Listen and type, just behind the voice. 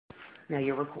Now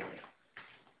you're recording.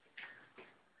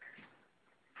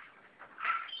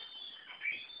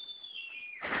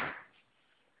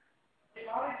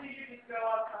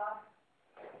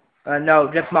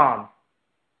 No, just Mom.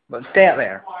 But stay up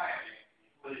there.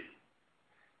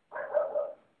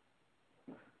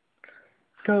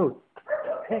 Go.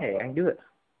 Hey, I can do it.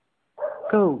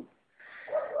 Go.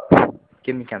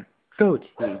 Give me some. Go,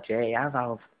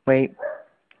 TJ. Wait.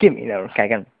 Give me those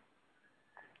seconds.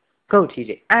 Go,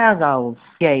 TJ. As I was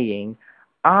saying,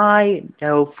 I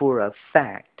know for a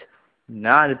fact,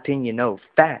 not opinion, no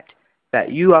fact,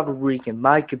 that you are reading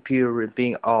my computer is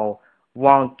being all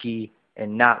wonky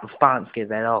and not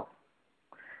responsive at all.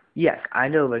 Yes, I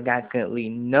know there's absolutely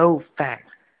no fact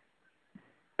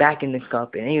backing this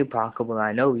up in any possible.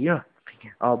 I know you're.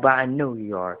 Oh, but I know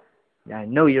you are. I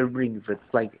know you're reading for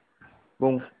like,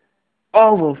 well,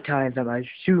 all those times that my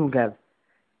shoes have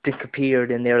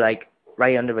disappeared and they're like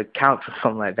right under the couch or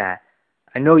something like that.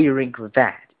 I know you're ringing for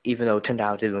that, even though it turned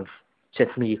out it was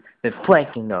just me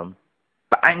deflecting them.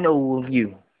 But I know it was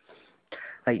you.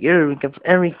 Like, you're ringing for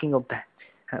every single bad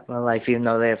my life, even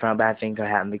though there's some bad things that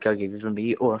happen because of either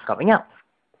me or something else.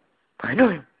 I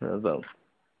know you're both.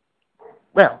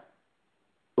 Well,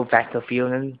 go back to the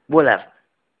field and whatever.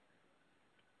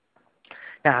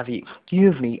 Now, if you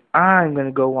excuse me, I'm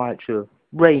gonna go watch a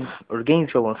race or a game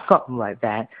show or something like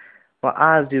that, while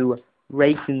I do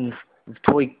racing with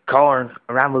toy cars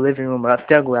around the living room or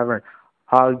upstairs, whatever,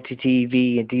 hog to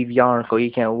TV and DVR so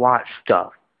you can watch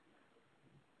stuff.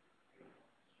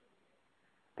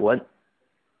 What?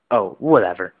 Oh,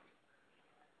 whatever.